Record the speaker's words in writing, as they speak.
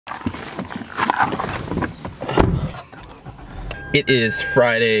It is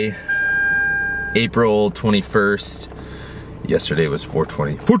Friday, April 21st. Yesterday was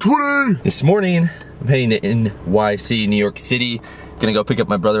 420. 420! This morning, I'm heading to NYC, New York City. Gonna go pick up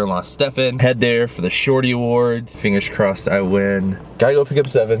my brother-in-law, Stefan. Head there for the Shorty Awards. Fingers crossed I win. Gotta go pick up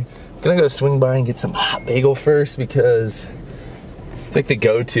Stefan. Gonna go swing by and get some hot bagel first because it's like the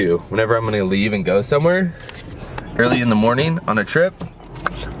go-to whenever I'm gonna leave and go somewhere. Early in the morning on a trip,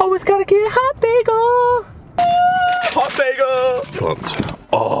 always gotta get a hot bagel. Hot bagel! Pumped.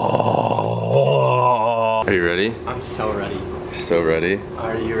 Oh! Are you ready? I'm so ready. So ready?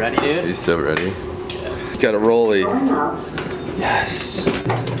 Are you ready, dude? Are you so ready? Yeah. You got a rollie. Yes.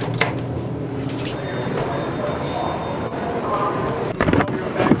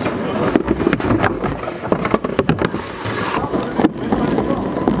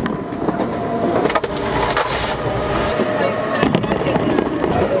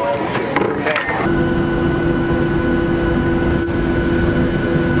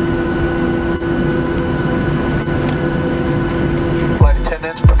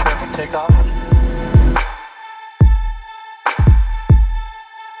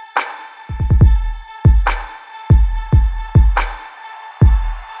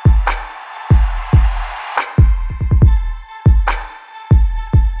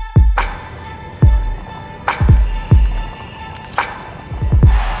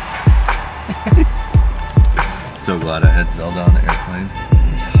 So glad I had Zelda on the airplane.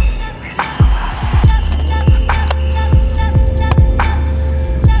 Made it so fast.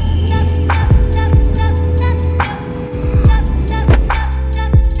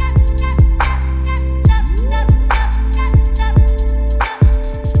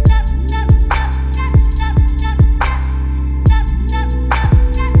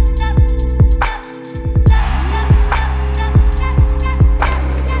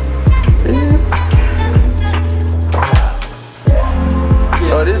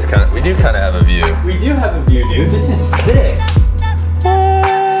 We do kind of have a view. We do have a view, dude. This is sick.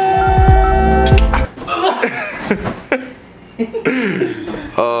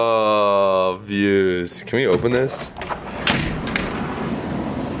 Oh, views. Can we open this?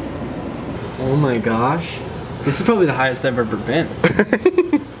 Oh my gosh. This is probably the highest I've ever been.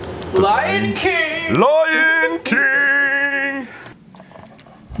 Lion King! Lion King!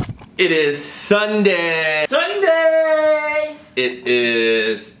 It is Sunday. Sunday! It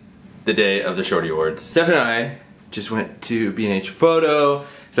is the day of the Shorty Awards. Steph and I just went to B&H Photo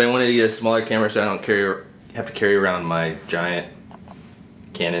because I wanted to get a smaller camera so I don't have to carry around my giant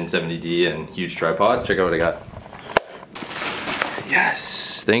Canon 70D and huge tripod. Check out what I got.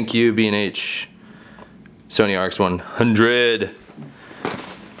 Yes, thank you B&H. Sony RX100.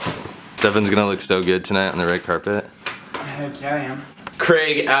 Stefan's gonna look so good tonight on the red carpet. Heck yeah, I am.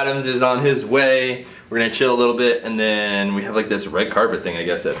 Craig Adams is on his way. We're gonna chill a little bit and then we have like this red carpet thing I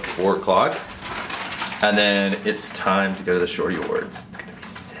guess at 4 o'clock. And then it's time to go to the Shorty Awards. It's gonna be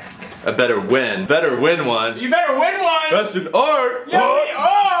sick. I better win. Better win one. You better win one! That's an art! Yeah, we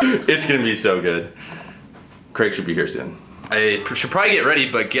are! It's gonna be so good. Craig should be here soon. I should probably get ready,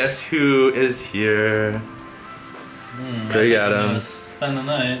 but guess who is here? Craig Adams. Spend the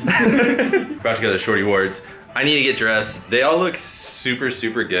night. About to go to the Shorty Awards. I need to get dressed. They all look super,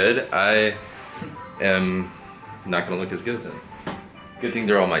 super good. I am not gonna look as good as them. Good thing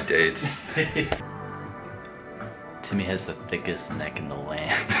they're all my dates. Timmy has the thickest neck in the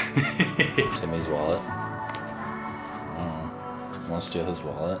land. Timmy's wallet. Want to steal his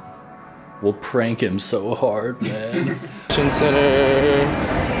wallet? We'll prank him so hard, man. Center.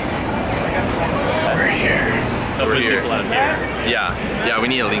 We're here. We're here. Yeah, we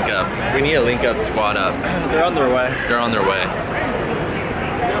need a link up. We need a link up, squad up. They're on their way. They're on their way.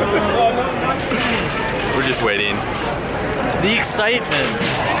 We're just waiting. The excitement.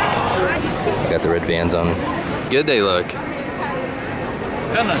 Got the red Vans on. Good they look. It's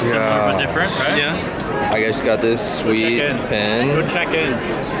kind of similar but different, right? Yeah. I just got this sweet pen. Go check in.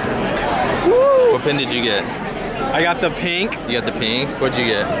 Woo! What pen did you get? I got the pink. You got the pink? What'd you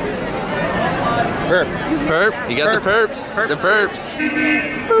get? Perp. Perp? You got the perps. The perps.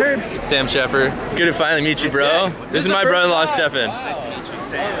 Perps. Sam Sheffer. Good to finally meet you, bro. This is my brother-in-law, Stefan. Nice to meet you,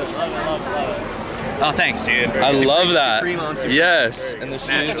 Sam. Oh, thanks, dude. I love that. Supreme on Supreme. Yes, and the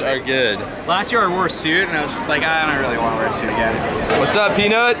shoes are good. Last year I wore a suit, and I was just like, I don't really want to wear a suit again. What's up,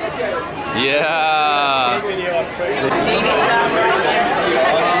 Peanut? Yeah. It's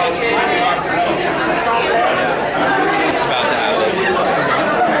about to happen.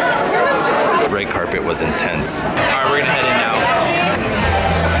 Red carpet was intense. All right, we're gonna head in now.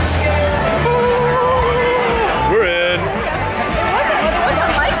 We're in.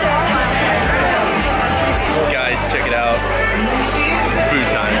 Guys, check it out.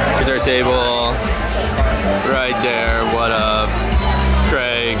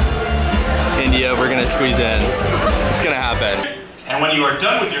 squeeze in. It's gonna happen. And when you are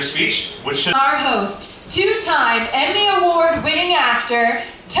done with your speech, which should Our host, two-time Emmy Award-winning actor,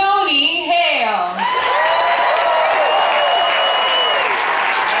 Tony Hale.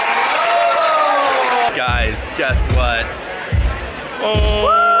 Guys, guess what?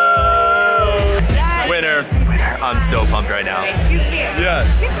 Oh! Winner. I'm so pumped right now. Excuse me.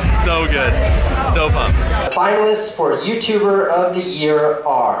 Yes, so good. So pumped. Finalists for YouTuber of the Year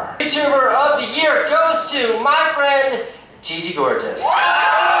are... YouTuber of the Year goes to my friend, Gigi Gorgeous.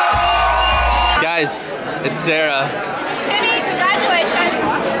 Guys, it's Sarah. Timmy, congratulations.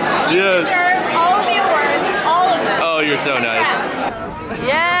 You Yes. deserve all of the awards, all of them. Oh, you're so nice.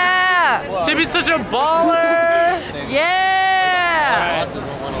 Yeah. Timmy's such a baller. Yeah.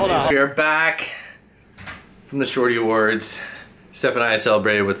 We are back from the Shorty Awards. Steph and I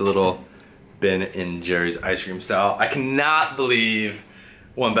celebrated with a little Ben and Jerry's ice cream style. I cannot believe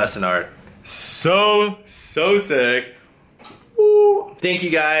won Best in Art. So sick. Woo. Thank you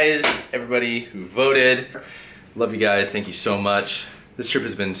guys, everybody who voted. Love you guys, thank you so much. This trip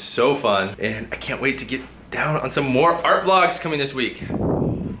has been so fun, and I can't wait to get down on some more art vlogs coming this week.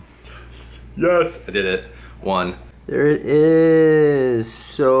 Yes, I did it. One. There it is,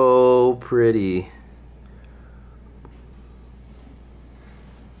 so pretty.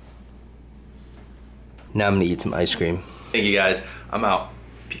 Now I'm gonna eat some ice cream. Thank you guys, I'm out.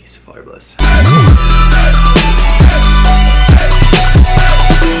 Peace, fire bliss.